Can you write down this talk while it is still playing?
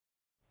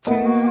微笑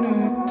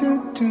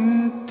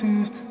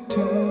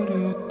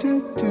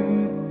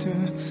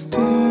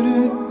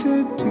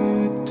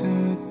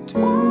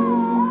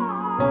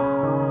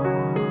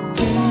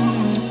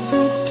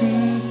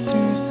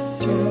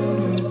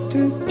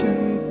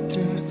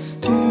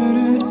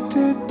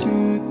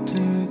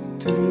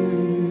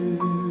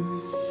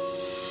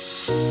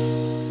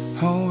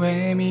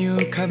み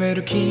浮かべ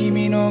る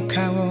君の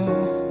顔、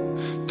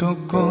ど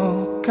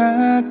こ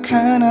か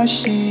悲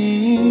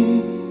し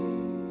い。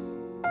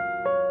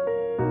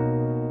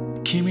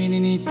君に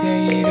似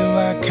ている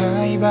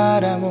赤いバ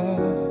ラを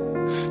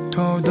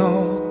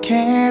届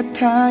け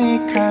た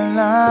いか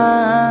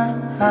ら、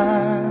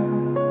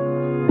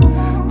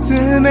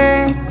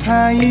冷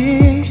た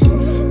い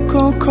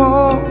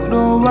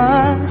心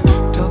は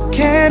溶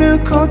ける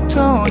こ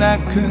とな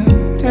く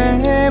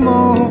て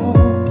も、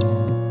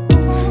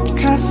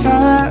重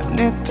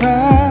ね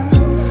た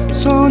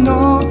そ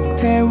の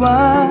手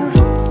は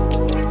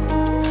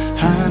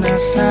離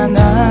さ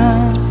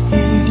ない。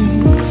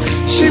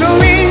白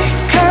い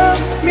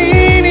紙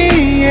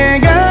に描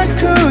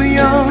く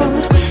よ、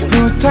二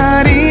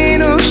人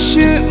の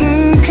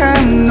瞬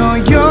間の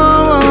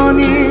よう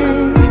に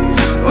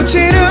落ち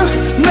る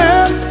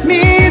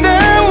涙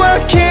は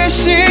消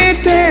し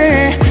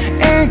て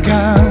笑顔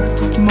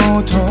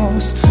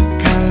戻すか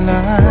ら。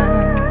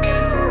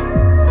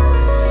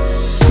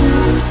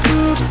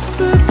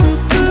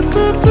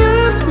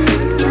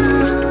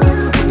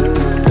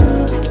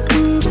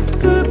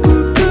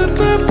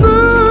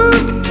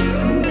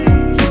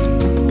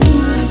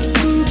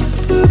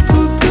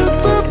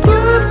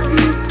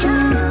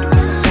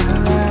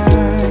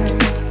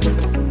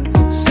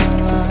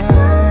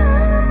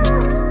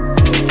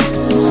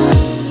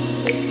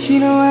日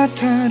の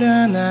当た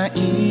らな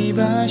い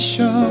場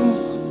所、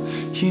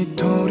一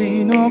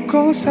人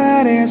残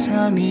され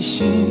寂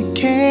しい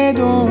け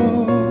ど、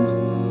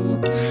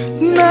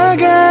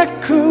長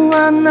く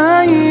は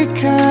ない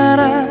か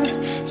ら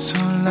空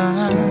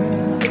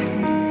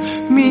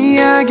見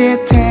上げ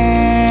て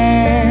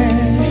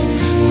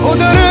踊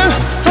る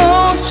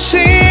星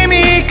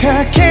見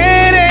かけ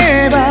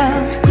れば、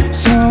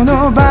そ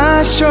の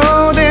場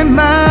所で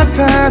ま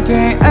た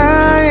出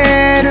会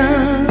える。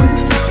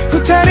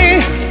二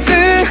人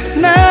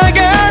繋がっ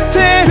て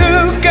る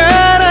か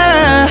ら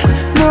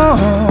もう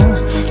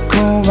怖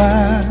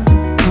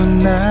く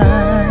ない。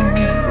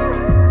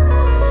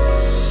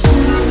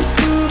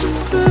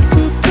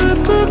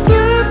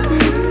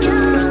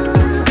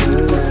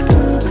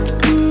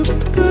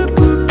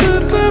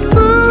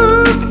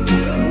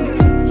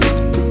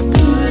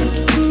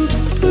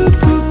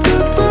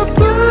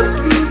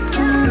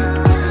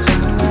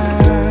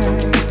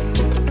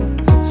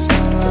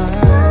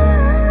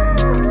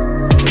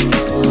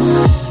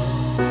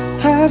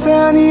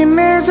朝に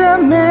目覚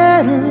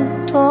める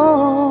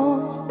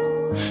と、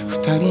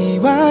二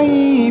人は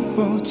一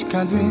歩近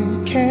づ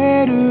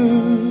ける。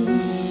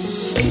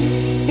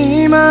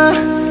今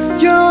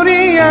よ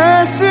り明日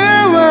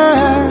は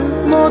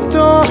もっ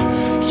と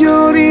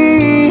寄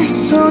り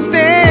添っ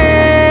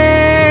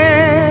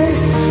て、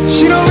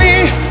白い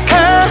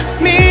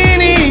紙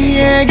に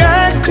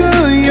描く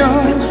よ、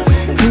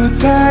二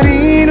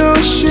人の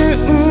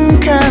瞬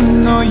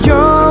間の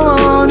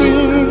よう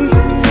に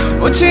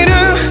落ちる